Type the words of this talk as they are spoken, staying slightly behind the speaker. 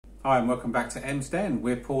Hi and welcome back to M's Den.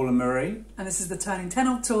 We're Paul and Marie. And this is the Turning 10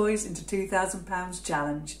 old toys into £2,000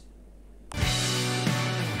 challenge.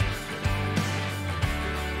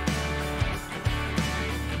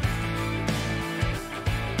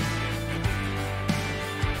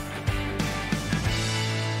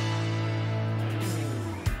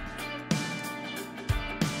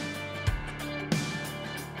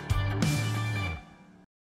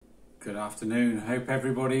 Good afternoon. Hope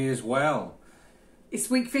everybody is well. It's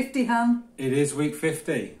week 50, hun. It is week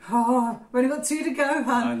 50. Oh, we've only got 2 to go,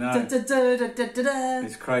 hun. I know. Da, da, da, da, da, da, da.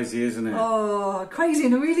 It's crazy, isn't it? Oh, crazy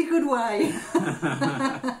in a really good way.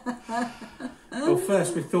 Well,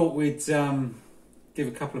 first we thought we'd give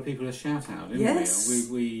a couple of people a shout out, didn't yes.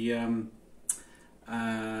 we? Tam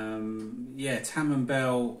and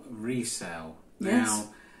Bell Resell. Yes.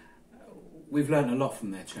 Now, we've learnt a lot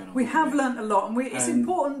from their channel. We have learnt a lot, and it's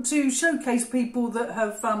important to showcase people that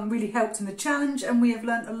have really helped in the challenge, and we have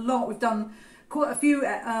learnt a lot. We've done quite a few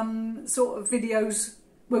sort of videos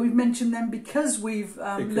where we've mentioned them because we've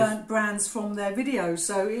learnt brands from their videos,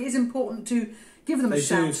 so it is important to give them a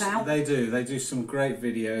shout out. They do some great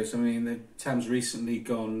videos. I mean, Tam's recently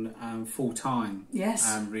gone full-time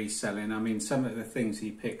reselling. I mean, some of the things he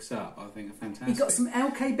picks up I think are fantastic. He got some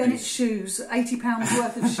LK Bennett shoes, £80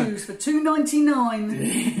 worth of shoes for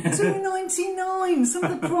 $2.99. $2.99. Some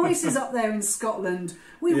of the prices up there in Scotland.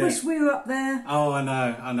 We wish we were up there. Oh, I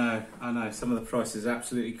know. Some of the prices are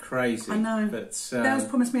absolutely crazy. I know. But Belle's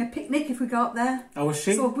promised me a picnic if we go up there. Oh, was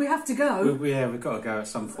she? So we have to go. We've got to go at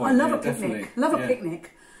some point. I love a picnic. Definitely. Love a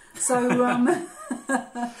picnic. So,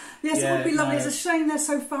 yes, it would be lovely. It's a shame they're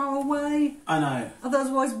so far away. I know.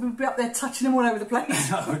 Otherwise, we'd be up there touching them all over the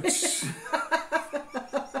place.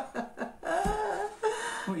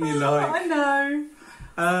 What you like? I know.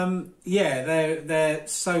 They're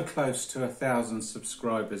so close to 1,000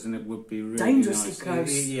 subscribers, and it would be really dangerously nice. close.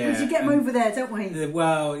 We Yeah, need to get them over there, don't we?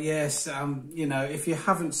 Well, yes. If you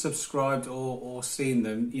haven't subscribed or seen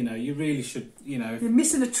them, you really should. You're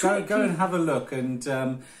missing a trick. Go and have a look and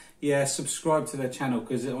subscribe to their channel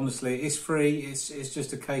because honestly, it's free. It's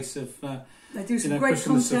just a case of they do some great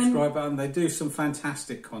pushing content. the subscribe button. They do some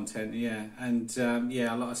fantastic content. And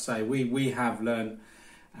like I say, we have learned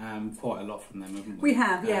quite a lot from them, haven't we? We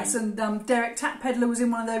have, yes. And Derek Tap Peddler was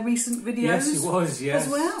in one of their recent videos. Yes, he was. Yes,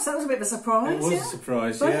 as well. So that was a bit of a surprise. It was a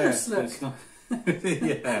surprise. Bonus look. It's not,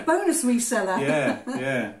 Bonus reseller.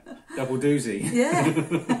 Yeah. Double doozy. Yeah.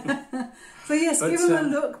 So yes, give them a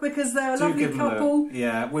look because they're a lovely couple.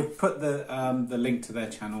 Yeah, we've put the link to their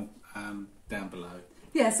channel down below.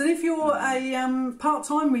 Yes, and if you're a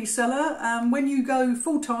part-time reseller, when you go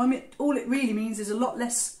full-time, all it really means is a lot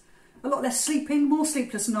less sleeping, more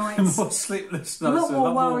sleepless nights. More sleepless nights, a lot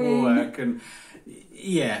more worrying. More work, and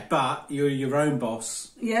but you're your own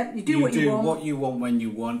boss. Yeah, you do what you want. What you want when you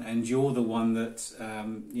want, and you're the one that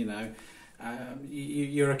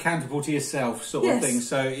you're accountable to yourself, sort of thing.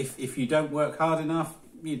 So if you don't work hard enough,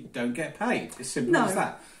 you don't get paid. It's simple as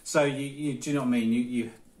that. So you do you know what I mean?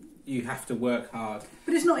 You have to work hard.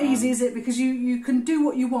 But it's not easy, is it? Because you can do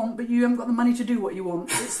what you want, but you haven't got the money to do what you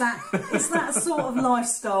want. It's that sort of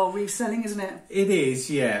lifestyle reselling, isn't it? It is,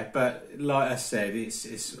 yeah. But like I said,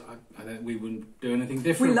 we wouldn't do anything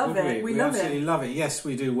different. We love it. We absolutely love it. Yes,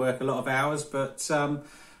 we do work a lot of hours, but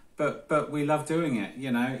we love doing it.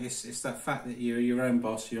 It's that fact that you're your own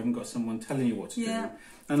boss. You haven't got someone telling you what to do.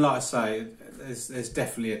 And like I say, there's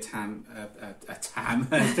definitely there's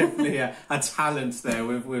definitely a talent there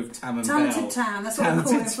with Tam and Bell. Talented Tam, that's what I'm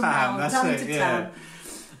calling from now. That's Talented it,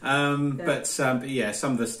 Tam. But some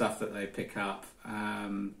of the stuff that they pick up,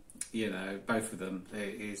 both of them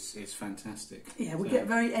is fantastic. Yeah, we get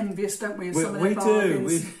very envious, don't we, of some of their bargains.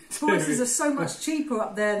 We do. Prices are so much cheaper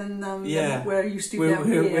up there than where you used to down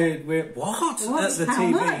here. We're what? At the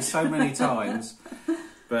TV much? so many times.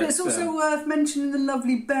 But it's also worth mentioning the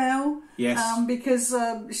lovely Belle. Yes. Because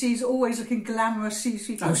she's always looking glamorous. She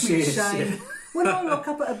puts me to shame. Yeah. When I rock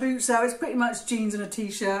up at a boot sale, it's pretty much jeans and a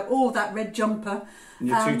t-shirt, or that red jumper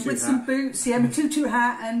with some boots. Yeah, with tutu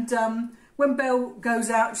hat. And when Belle goes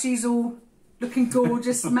out, she's all looking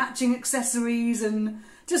gorgeous, matching accessories, and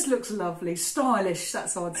just looks lovely, stylish.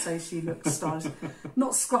 That's how I'd say she looks stylish.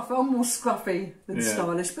 Not scruffy. I'm more scruffy than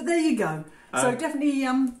stylish. But there you go. So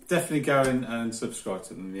definitely go and subscribe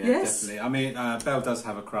to them. Yeah, yes. Definitely. I mean, Belle does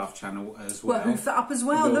have a craft channel as well. We'll hoof that up as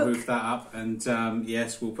well. We'll hoof that up, and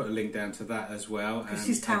yes, we'll put a link down to that as well. And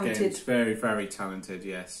she's talented. Again, it's very, very talented.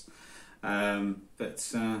 Yes.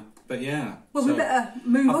 But yeah. Well, we better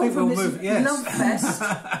move on from this love fest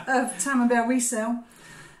of Tam and Bell Resell.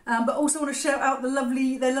 But also want to shout out their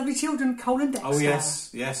lovely children, Cole and Dexter. Oh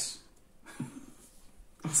yes.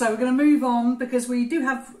 So we're going to move on because we do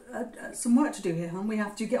have some work to do here, hon. We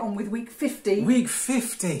have to get on with week 50. Week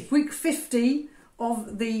 50? Week 50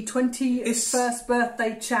 of the 21st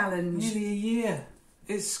birthday challenge. Nearly a year.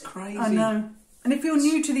 It's crazy. I know. And if you're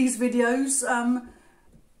new to these videos,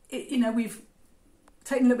 you know, we've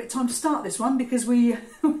taken a little bit of time to start this one because we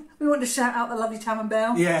want to shout out the lovely Tavern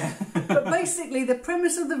Bell. Yeah. But basically, the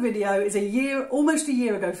premise of the video is almost a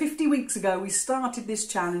year ago, 50 weeks ago, we started this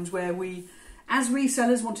challenge where we, as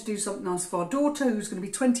resellers, want to do something nice for our daughter who's going to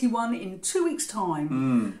be 21 in 2 weeks'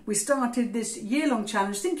 time. We started this year-long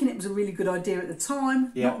challenge thinking it was a really good idea at the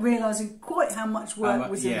time, not realising quite how much work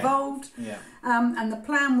was involved. And the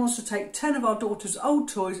plan was to take 10 of our daughter's old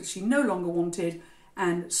toys that she no longer wanted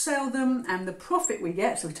and sell them, and the profit we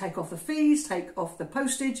get, so we take off the fees, take off the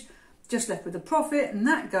postage, just left with the profit, and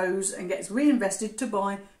that goes and gets reinvested to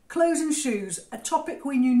buy clothes and shoes, a topic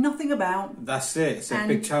we knew nothing about. That's it. It's a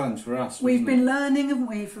big challenge for us. We've been learning, haven't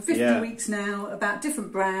we, for 50 weeks now about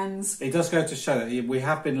different brands. It does go to show that we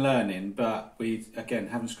have been learning, but we, again,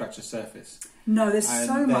 haven't scratched the surface. No, there's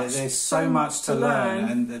so much. There's so much to learn,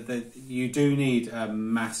 and you do need a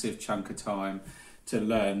massive chunk of time to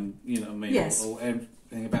learn, you know what I mean? Yes. Or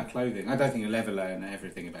everything about clothing. I don't think you'll ever learn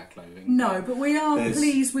everything about clothing. No, but we are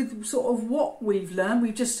pleased with sort of what we've learned.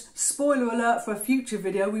 We've just, spoiler alert for a future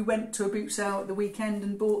video, we went to a boot sale at the weekend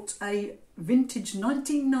and bought a vintage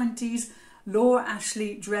 1990s Laura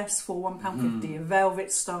Ashley dress for £1.50, a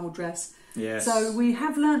velvet style dress. Yes. So we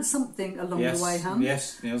have learnt something along the way, hun.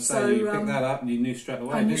 Yes, so you picked that up and you knew straight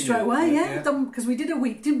away. I knew straight away, because we did a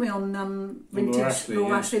week, didn't we, on vintage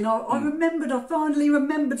Laura Ashley? And I finally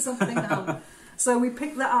remembered something, hun. So we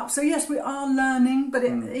picked that up. So yes, we are learning, but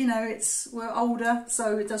you know, we're older,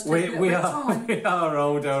 so it does take a little bit of time. We are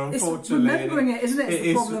older, unfortunately. It's remembering it, isn't it? It's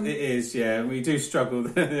the problem. It is, yeah. We do struggle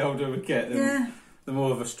the older we get. The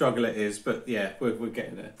more of a struggle it is, but yeah, we're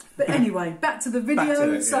getting there. But anyway, back to the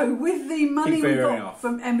video. So with the money we got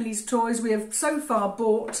from Emily's Toys, we have so far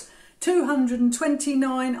bought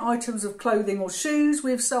 229 items of clothing or shoes.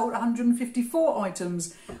 We have sold 154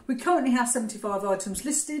 items. We currently have 75 items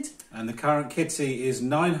listed. And the current kitty is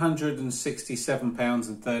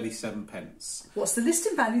 £967.37. What's the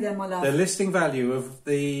listing value then, my love? The listing value of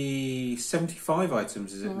the 75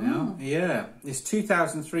 items, is it now? Yeah. It's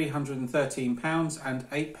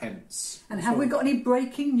 £2,313.08. And have we got any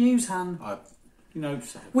breaking news, hun? You know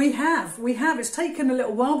so. We have. It's taken a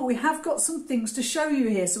little while, but we have got some things to show you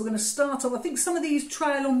here. So we're going to start off. I think some of these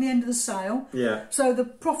trail on the end of the sale. Yeah. So the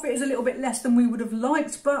profit is a little bit less than we would have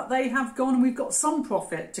liked, but they have gone and we've got some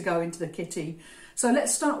profit to go into the kitty. So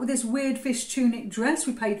let's start with this weird fish tunic dress.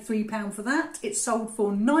 We paid £3 for that. It sold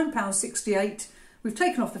for £9.68. We've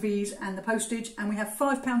taken off the fees and the postage, and we have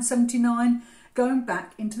 £5.79 going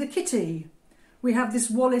back into the kitty. We have this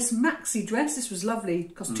Wallace maxi dress. This was lovely.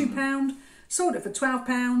 It cost £2. Sold it for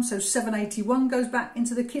 £12, so £7.81 goes back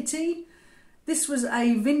into the kitty. This was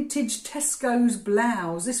a vintage Tesco's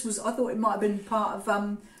blouse. This was, I thought it might have been part of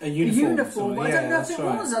a uniform. I don't know if it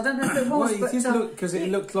was. I don't know if it was. Because it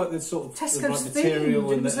looked like the sort of Tesco's material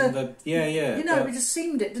themed. You know, it just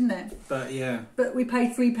seemed it, didn't it? But yeah. But we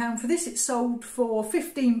paid £3 for this. It sold for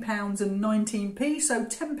 £15.19, so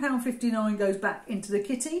 £10.59 goes back into the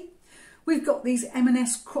kitty. We've got these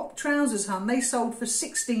M&S crop trousers, hun. They sold for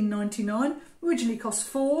 £16.99. Originally cost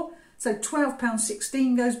 £4, so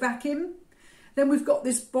 £12.16 goes back in. Then we've got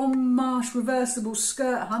this Bon Marche reversible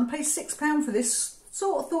skirt, hun. Paid £6 for this.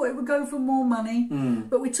 Sort of thought it would go for more money,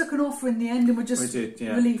 but we took an offer in the end and we're just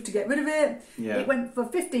relieved to get rid of it. Yeah. It went for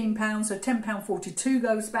 £15, so £10.42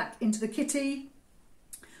 goes back into the kitty.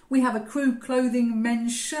 We have a Crew Clothing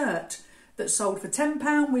men's shirt that sold for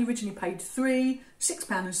 £10. We originally paid £3.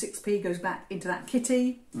 £6.06 goes back into that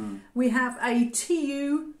kitty. We have a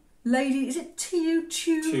TU lady. Is it TU?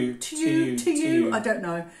 TU? I don't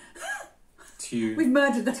know. We've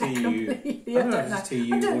murdered that completely. I don't know.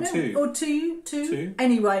 TU or TU?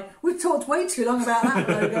 Anyway, we've talked way too long about that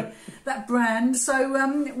logo, that brand. So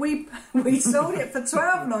we sold it for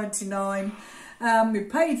 £12.99. We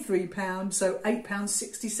paid £3, so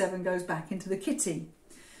 £8.67 goes back into the kitty.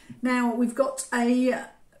 Now we've got a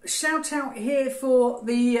shout out here for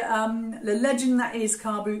the legend that is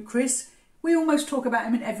Car Boot Chris. We almost talk about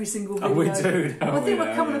him in every single video. Oh, we do. I think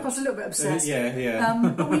we're coming across a little bit obsessed. Yeah.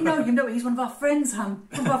 But we know him, don't we? He's one of our friends, hun.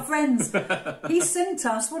 One of our friends. He sent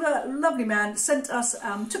us, what a lovely man, sent us,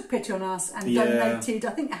 took pity on us and donated, I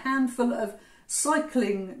think, a handful of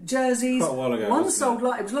cycling jerseys. Quite a while ago. One sold,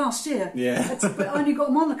 like it was last year. Yeah. But I only got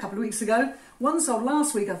them on a couple of weeks ago. One sold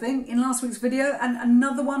last week, I think, in last week's video, and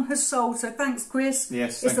another one has sold. So thanks, Chris.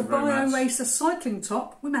 Yes, it's thank the you very much. BioRacer cycling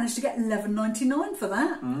top. We managed to get $11.99 for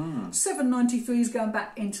that. $7.93 is going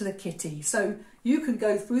back into the kitty. So you can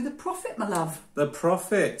go through the profit, my love. The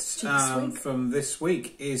profit from this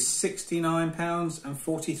week is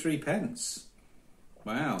 £69.43.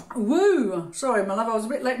 Wow. Woo! Sorry, my love, I was a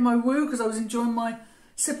bit late in my woo because I was enjoying my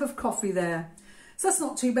sip of coffee there. So that's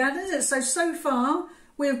not too bad, is it? So far,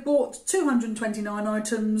 we have bought 229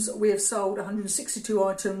 items. We have sold 162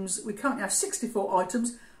 items. We currently have 64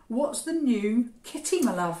 items. What's the new kitty,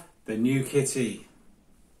 my love? The new kitty.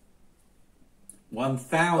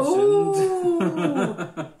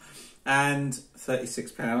 1,000 and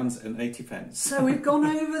 £36.80. So we've gone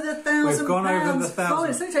over the £1,000. We've gone over the 1,000. Oh,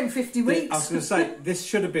 it's only taken 50 weeks. I was going to say, this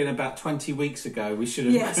should have been about 20 weeks ago. We should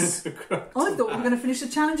have. Yes. I thought we were going to finish the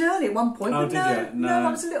challenge early at one point. Oh, but did you? No, I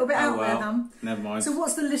was a little bit out there, hon. Never mind. So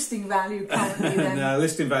what's the listing value currently then? No,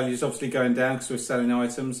 listing value is obviously going down because we're selling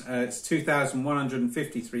items. It's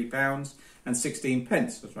 £2,153 and 16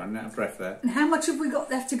 pence. I was running out of breath there. And how much have we got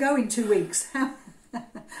left to go in 2 weeks?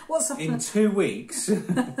 What's in 2 weeks?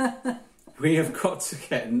 We have got to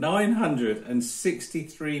get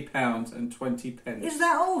 £963 and 20 pence. Is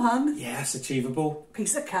that all, hun? Yes, achievable.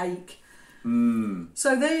 Piece of cake.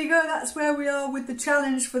 So there you go, that's where we are with the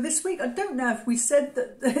challenge for this week. I don't know if we said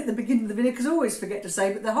that at the beginning of the video, because I always forget to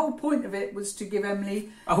say, but the whole point of it was to give Emily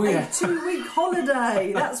a 2-week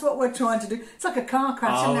holiday. That's what we're trying to do. It's like a car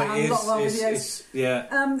crash, isn't it? On a lot of our videos.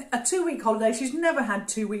 A 2-week holiday. She's never had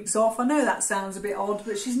 2 weeks off. I know that sounds a bit odd,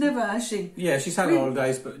 but she's never, has she? Yeah, she's had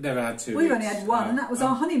holidays, but never had 2 weeks. We've only had one, and that was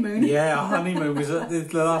our honeymoon. Yeah, our honeymoon was the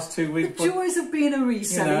last 2 weeks. The joys of being a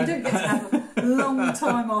reseller. You don't get to have a long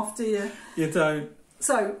time off, do you? You don't.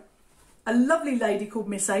 So, a lovely lady called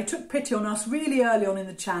Miss A took pity on us really early on in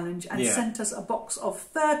the challenge and sent us a box of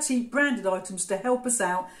 30 branded items to help us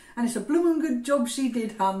out. And it's a blooming good job she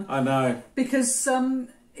did, hun. I know. Because,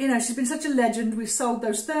 you know, she's been such a legend. We've sold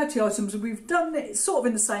those 30 items and we've done it sort of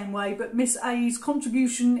in the same way. But Miss A's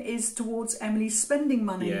contribution is towards Emily's spending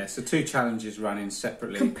money. Yeah, so 2 challenges running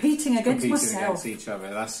separately. Competing against against each other,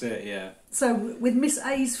 that's it, yeah. So with Miss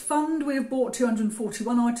A's fund, we've bought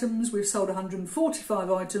 241 items, we've sold 145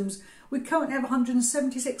 items, we currently have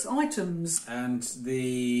 176 items. And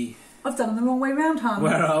the... I've done them the wrong way round, hun.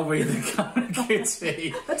 Where are we, the current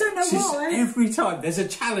kitty? I don't know why. Every time, there's a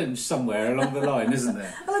challenge somewhere along the line, isn't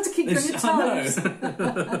there? I like to keep you on your toes.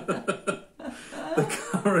 The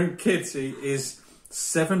current kitty is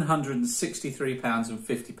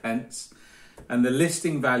 £763.50. And the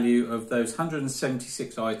listing value of those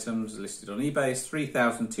 176 items listed on eBay is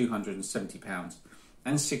 £3,270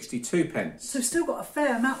 and 62 pence. So we've still got a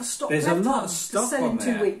fair amount of stock left. There's a lot of stock on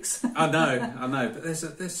there. 2 weeks. I know, but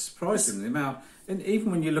there's surprising the amount. And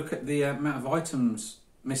even when you look at the amount of items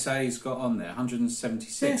Miss A's got on there,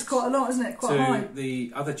 176. Yeah, it's quite a lot, isn't it? Quite high.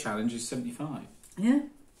 The other challenge is 75. Yeah.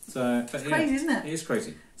 So it's crazy, isn't it? It is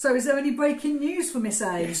crazy. So is there any breaking news for Miss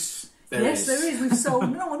A? Yes. There is. We've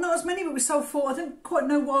sold, not as many, but we sold 4. I don't quite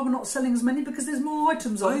know why we're not selling as many, because there's more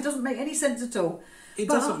items on. It doesn't make any sense at all. It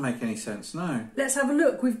doesn't make any sense, no. Let's have a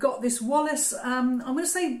look. We've got this Wallace, I'm going to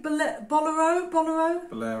say Bolero?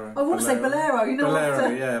 Bolero. I want to say Bolero, you know.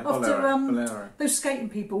 Bolero, Bolero. Those skating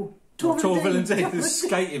people. Torvill and Dean, the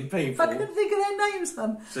skating people. I couldn't think of their names,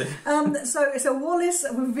 son. So it's a Wallace,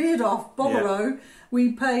 we veered off, Bolero. Yeah.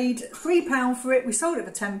 We paid £3 for it. We sold it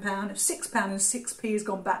for £10. £6 and 6p has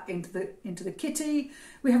gone back into the kitty.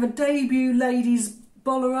 We have a debut ladies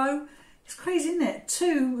Bolero. It's crazy, isn't it?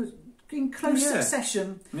 2 in close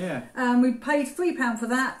succession. Yeah. We paid £3 for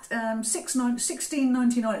that.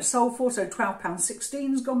 $16.99 it sold for, so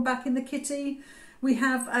 £12.16 has gone back in the kitty. We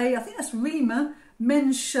have I think that's Rima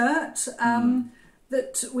men's shirt.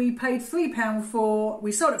 That we paid £3 for.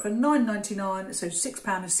 We sold it for $9.99, so £6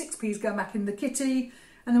 and 6p's going back in the kitty.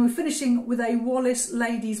 And then we're finishing with a Wallace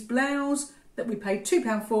ladies blouse that we paid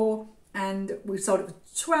 £2 for, and we sold it for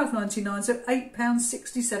 $12.99, so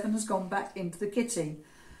 £8.67 has gone back into the kitty.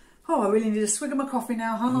 Oh, I really need a swig of my coffee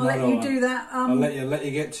now, hon. I'll let you do that. I'll let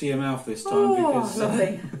you get to your mouth this time. Oh,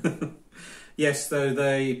 lovely. Yes, though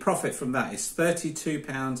the profit from that is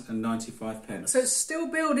 £32.95. So it's still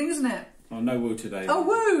building, isn't it? Oh, no woo today. Oh,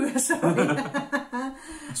 woo! Sorry.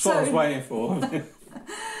 That's what I was waiting for.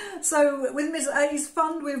 So, with Miss A's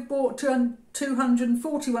fund, we've bought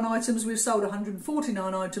 241 items. We've sold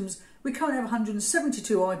 149 items. We currently have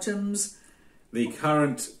 172 items. The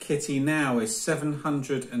current kitty now is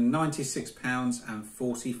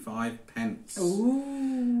 £796.45.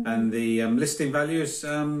 Ooh. And the listing value is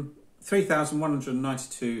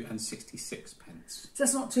 £3,192 and 66 pence.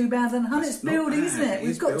 That's not too bad then, hun. It's building, isn't it?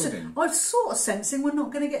 We've got building. to. I'm sort of sensing we're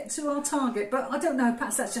not going to get to our target, but I don't know.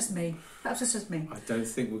 Perhaps that's just me. Perhaps that's just me. I don't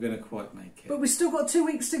think we're going to quite make it. But we've still got 2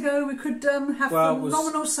 weeks to go. We could have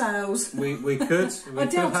phenomenal sales. We could. I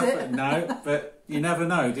doubt it. No, but you never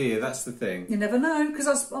know, do you? That's the thing. You never know,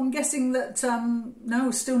 because I'm guessing that no,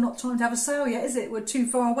 it's still not time to have a sale yet, is it? We're too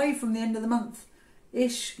far away from the end of the month.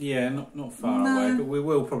 Ish. Yeah, not far away, but we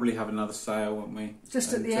will probably have another sale, won't we?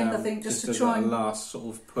 Just at the end, I think, just to try and last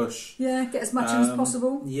sort of push. Yeah, get as much in as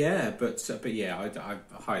possible. Yeah, but yeah, I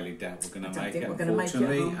highly doubt we're going to make it.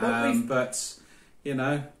 Unfortunately, but you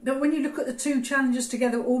know. But when you look at the two challenges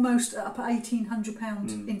together, almost up at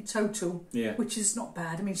 £1,800 in total, which is not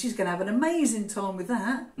bad. I mean, she's going to have an amazing time with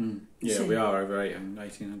that. Yeah, we are over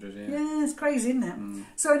 1,800. Yeah, it's crazy, isn't it?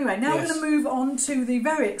 So anyway, now we're going to move on to the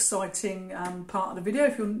very exciting part of the video.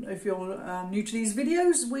 If you're new to these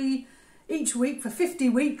videos, each week for 50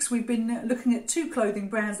 weeks we've been looking at 2 clothing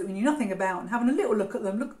brands that we knew nothing about and having a little look at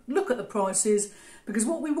them, look at the prices, because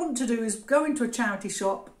what we want to do is go into a charity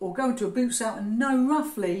shop or go into a boot sale and know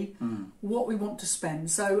roughly what we want to spend.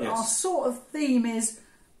 So our sort of theme is,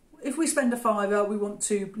 if we spend a £5, we want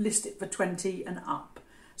to list it for 20 and up.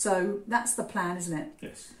 So that's the plan, isn't it?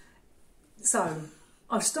 Yes. So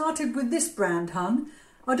I've started with this brand, hun.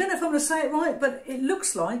 I don't know if I'm going to say it right, but it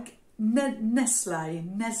looks like Neslay.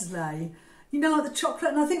 You know, like the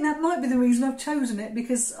chocolate, and I think that might be the reason I've chosen it,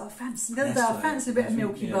 because I fancy a bit of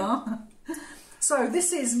Milky Bar. So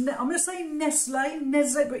this is, I'm going to say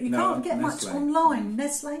Neslay, but you can't get much online.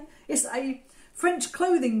 Neslay. It's a French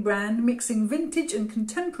clothing brand mixing vintage and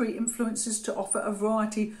contemporary influences to offer a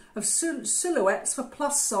variety of silhouettes for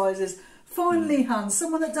plus sizes. Finally, hun,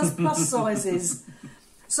 someone that does plus sizes.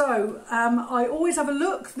 So I always have a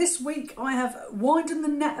look. This week I have widened the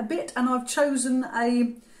net a bit, and I've chosen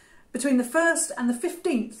between the 1st and the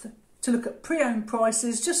 15th to look at pre-owned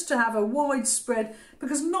prices, just to have a wide spread,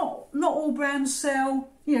 because not all brands sell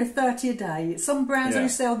 30 a day. Some brands only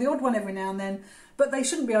sell the odd one every now and then, but they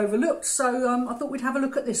shouldn't be overlooked. So I thought we'd have a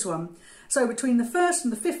look at this one. So between the 1st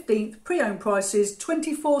and the 15th, pre-owned prices,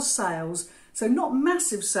 24 sales. So not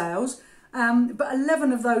massive sales, but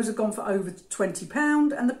 11 of those have gone for over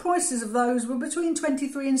 £20, and the prices of those were between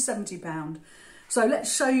 £23 and £70. So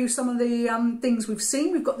let's show you some of the things we've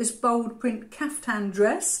seen. We've got this bold print caftan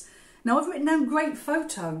dress. Now I've written down great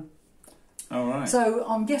photo. All right. So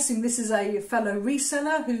I'm guessing this is a fellow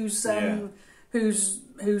reseller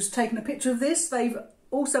who's taken a picture of this. They've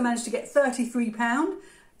also managed to get £33.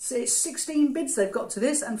 So it's 16 bids they've got to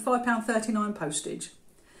this, and £5.39 postage.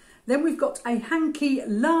 Then we've got a hanky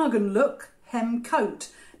Lagen look hem coat.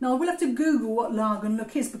 Now I will have to Google what Lagen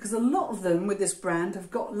look is, because a lot of them with this brand have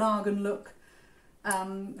got Lagen look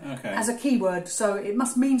as a keyword, so it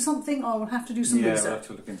must mean something. I will have to do some research. I'll have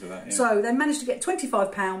to look into that. Yeah. So they managed to get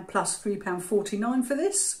 £25 plus £3.49 for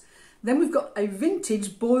this. Then we've got a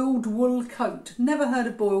vintage boiled wool coat. Never heard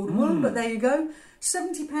of boiled wool, but there you go.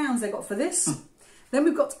 £70 they got for this. Then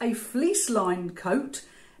we've got a fleece lined coat.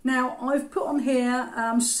 Now I've put on here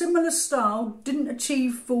similar style, didn't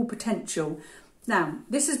achieve full potential. Now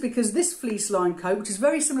this is because this fleece lined coat, which is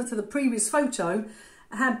very similar to the previous photo,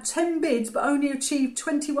 had 10 bids but only achieved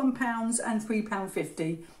 £21 and £3.50.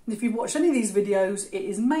 And if you've watched any of these videos, it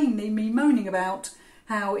is mainly me moaning about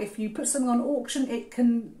how if you put something on auction, it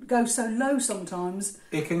can go so low sometimes.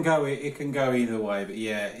 It can go either way, but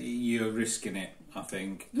yeah, you're risking it, I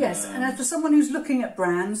think. Yes, and as for someone who's looking at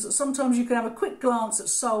brands, sometimes you can have a quick glance at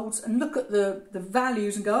solds and look at the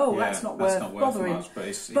values and go, oh, that's not worth bothering. Much, but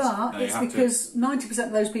it's because 90%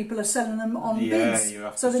 of those people are selling them on bids,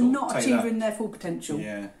 so they're not achieving their full potential.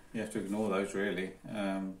 Yeah, you have to ignore those, really.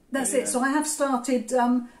 That's it. So I have started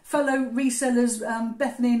fellow resellers,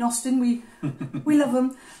 Bethany and Austin. We love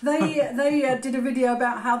them. They did a video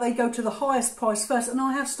about how they go to the highest price first, and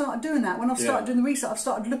I have started doing that. When I've started doing the research, I've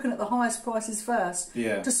started looking at the highest prices first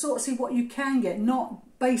to sort of see what you can get,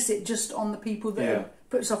 not base it just on the people that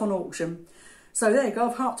put stuff on auction. So there you go.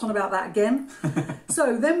 I've harped on about that again.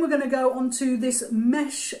 So then we're going to go on to this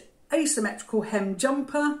mesh asymmetrical hem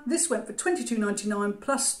jumper. This went for £22.99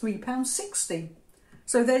 plus £3.60.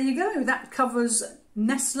 So there you go. That covers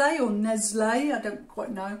Neslay or Neslay. I don't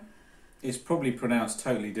quite know. It's probably pronounced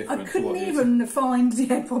totally different. I couldn't even find.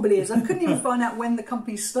 Yeah, it probably is. I couldn't even find out when the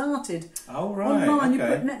company started. Oh right. Online, you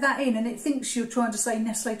put that in, and it thinks you're trying to say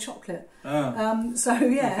Nestle chocolate. Oh. So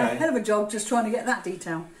yeah, hell of a job just trying to get that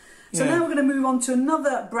detail. So now we're going to move on to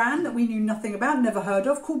another brand that we knew nothing about, never heard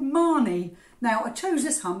of, called Marni. Now, I chose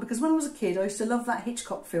this, hun, because when I was a kid, I used to love that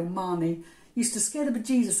Hitchcock film, Marni. Used to scare the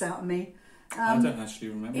bejesus out of me. I don't actually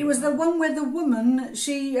remember. It was the one where the woman,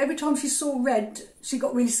 every time she saw red, she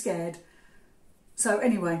got really scared. So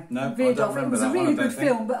anyway, no, veered off. It was a really good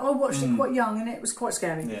film, but I watched it quite young and it was quite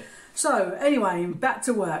scary. Yeah. So anyway, back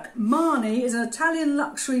to work. Marni is an Italian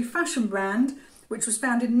luxury fashion brand which was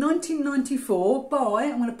founded in 1994 by,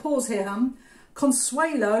 I'm going to pause here,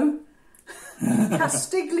 Consuelo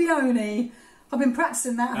Castiglione. I've been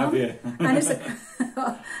practicing that, Have you? and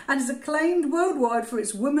it's acclaimed worldwide for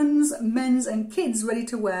its women's, men's and kids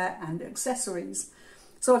ready-to-wear and accessories.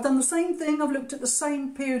 So I've done the same thing. I've looked at the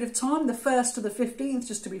same period of time, the 1st to the 15th,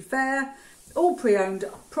 just to be fair. All pre-owned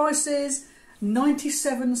prices,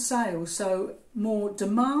 97 sales. So more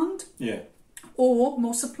demand or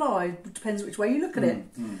more supply. It depends which way you look at it.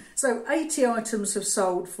 So 80 items have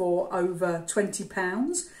sold for over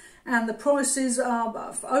 £20. And the prices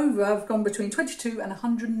have gone between 22 and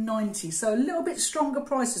 190. So a little bit stronger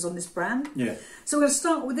prices on this brand. Yeah. So we're going to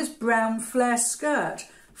start with this brown flare skirt.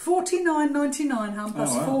 $49.99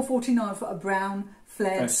 plus $4.49 for a brown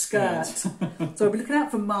flared skirt. So we'll be looking out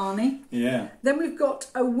for Marni. Yeah. Then we've got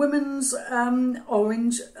a women's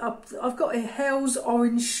orange. I've got a Hell's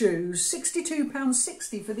orange shoes.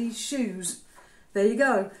 £62.60 for these shoes. There you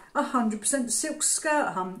go. 100% silk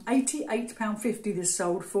skirt, £88.50 this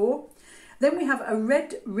sold for. Then we have a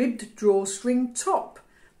red ribbed drawstring top.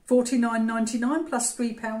 £49.99 plus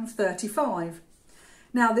 £3.35.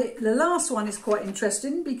 Now the last one is quite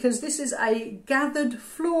interesting because this is a gathered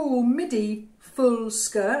floral midi full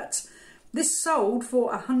skirt. This sold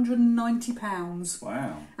for £190.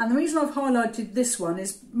 Wow. And the reason I've highlighted this one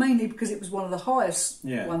is mainly because it was one of the highest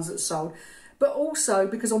ones that sold. But also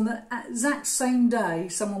because on the exact same day,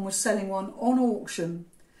 someone was selling one on auction.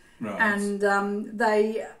 Right. And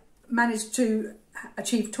they managed to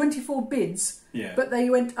achieve 24 bids. Yeah. But they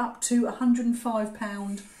went up to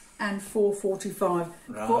 £105 and £4.45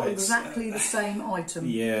 for exactly the same item.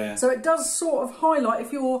 Yeah. So it does sort of highlight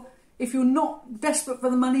if you're not desperate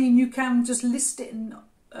for the money and you can just list it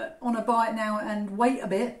on a buy it now and wait a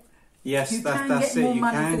bit. Yes, you that's it. You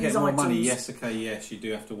can get more money. Items. Yes, okay, yes, you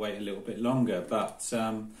do have to wait a little bit longer, but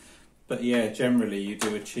yeah, generally you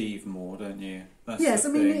do achieve more, don't you? That's yes, the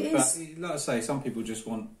I mean thing. it is. But like I say, some people just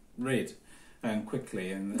want rid and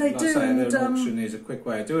quickly, and they like do. I say, an auction is a quick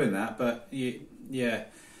way of doing that. But yeah,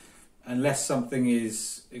 unless something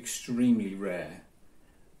is extremely rare,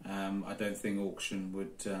 I don't think auction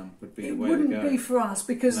would be the way to go. It wouldn't be for us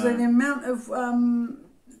because the amount of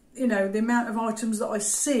the amount of items that I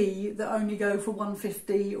see that only go for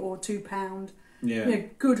 £1.50 or £2. Yeah.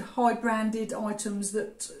 Good high branded items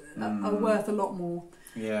that are worth a lot more.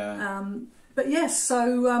 Yeah. But yes,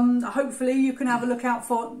 so hopefully you can have a look out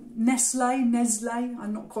for Neslay,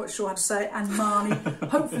 I'm not quite sure how to say it, and Marni.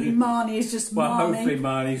 Hopefully Marni is just well, Marni. hopefully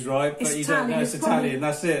Marni's right, but it's you don't know it's Italian,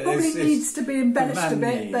 that's it. Probably needs to be embellished a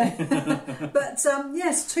bit. Marni. But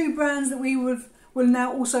yes, two brands that we will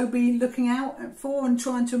now also be looking out for and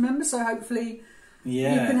trying to remember, so hopefully you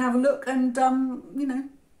can have a look and,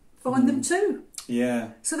 find them too. Yeah.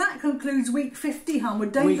 So that concludes week 50, We're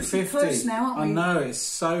dangerously close now, aren't we? I know, it's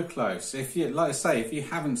so close. If you, like I say, if you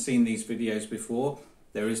haven't seen these videos before,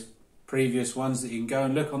 there is previous ones that you can go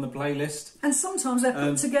and look on the playlist. And sometimes they're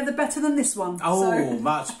put together better than this one. Oh,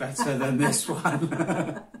 much better than this one.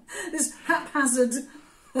 This haphazard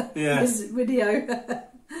this video.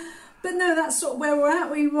 But no, that's sort of where we're at.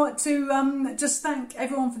 We want to just thank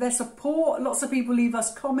everyone for their support. Lots of people leave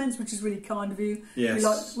us comments, which is really kind of you.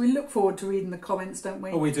 Yes. We look forward to reading the comments, don't we?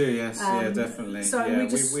 Oh, we do, yes. Yeah, definitely. So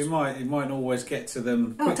we might always get to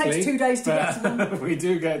them quickly. It takes 2 days to get to them. We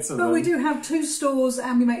do get to them. But we do have 2 stores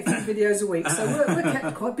and we make 3 videos a week. So we're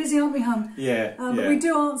kept quite busy, aren't we, hun? Yeah. But we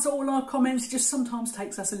do answer all our comments. It just sometimes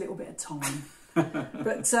takes us a little bit of time.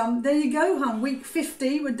 But there you go, hun. Week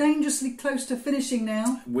 50. We're dangerously close to finishing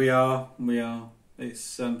now. We are.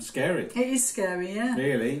 It's scary. It is scary, yeah.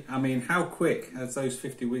 Really. I mean, how quick has those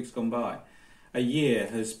 50 weeks gone by? A year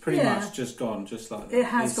has pretty much just gone, just like that. It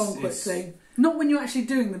has gone quickly. Not when you're actually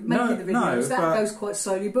making the videos. That goes quite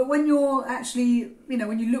slowly. But when you're actually,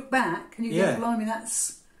 when you look back and you think, blimey,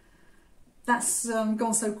 that's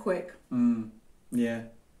gone so quick. Yeah.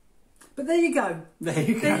 But there you go. There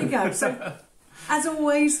you go. So, as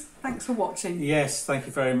always, thanks for watching. Yes, thank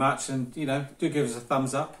you very much, and do give us a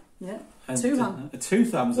thumbs up. Yeah, and, 2 hun. 2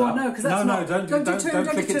 thumbs up. No, because that's don't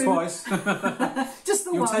click it twice. Just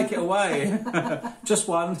the one. You'll take it away. Just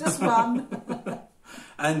one. Just one.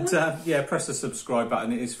 And press the subscribe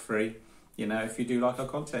button. It is free. If you do like our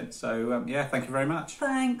content. So thank you very much.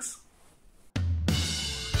 Thanks.